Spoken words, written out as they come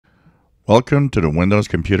Welcome to the Windows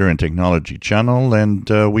Computer and Technology channel, and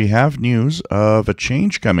we have news of a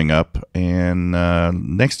change coming up in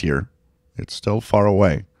next year. It's still far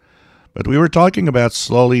away, but we were talking about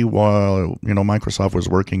slowly while Microsoft was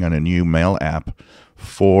working on a new mail app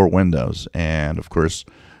for Windows, and of course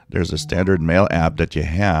there's a standard mail app that you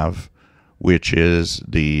have, which is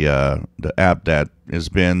the app that has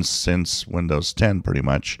been since Windows 10 pretty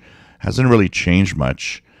much. Hasn't really changed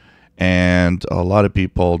much. And a lot of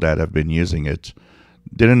people that have been using it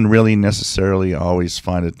didn't really necessarily always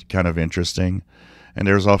find it kind of interesting. And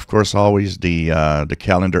there's of course always the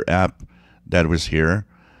calendar app that was here.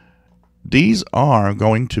 These are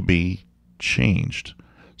going to be changed.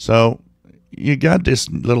 So you got this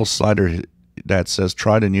little slider that says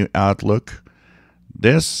try the new Outlook.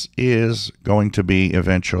 This is going to be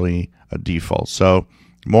eventually a default. So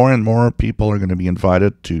more and more people are going to be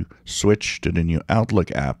invited to switch to the new Outlook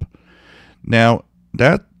app. Now,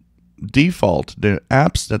 that default, the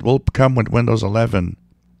apps that will come with Windows 11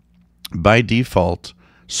 by default,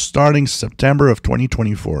 starting September of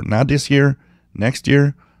 2024, not this year, next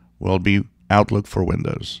year, will be Outlook for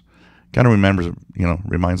Windows. Kind of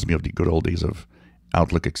reminds me of the good old days of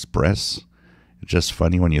Outlook Express. It's just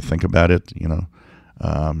funny when you think about it,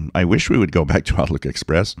 I wish we would go back to Outlook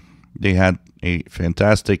Express. They had a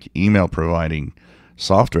fantastic email providing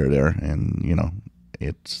software there, and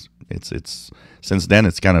it's since then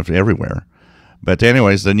it's kind of everywhere. But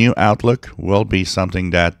anyways, the new Outlook will be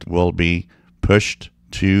something that will be pushed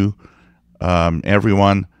to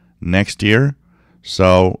everyone next year.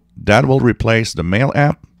 So that will replace the Mail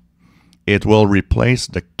app. It will replace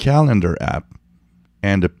the Calendar app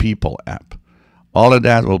and the People app. All of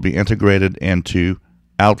that will be integrated into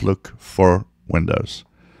Outlook for Windows.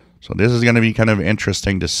 So this is going to be kind of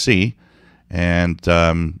interesting to see, and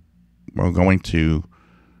we're going to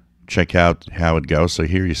check out how it goes. So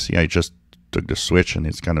here you see I just took the switch and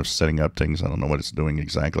it's kind of setting up things. I don't know what it's doing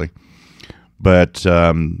exactly, but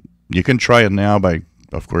you can try it now by,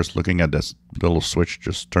 of course, looking at this little switch,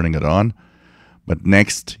 just turning it on. But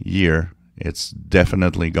next year it's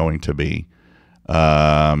definitely going to be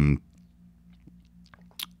a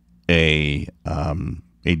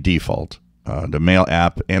default. The Mail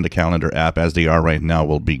app and the Calendar app, as they are right now,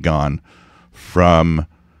 will be gone from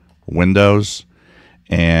Windows,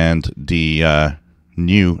 and the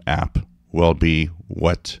new app will be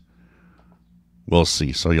what we'll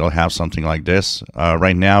see. So you'll have something like this.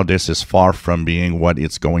 Right now, this is far from being what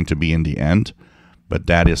it's going to be in the end, but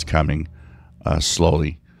that is coming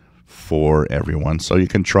slowly for everyone. So you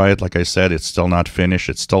can try it. Like I said, it's still not finished.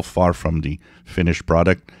 It's still far from the finished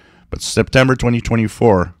product. But September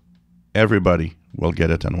 2024, everybody will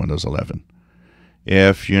get it on Windows 11.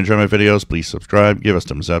 If you enjoy my videos, please subscribe, give us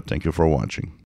thumbs up. Thank you for watching.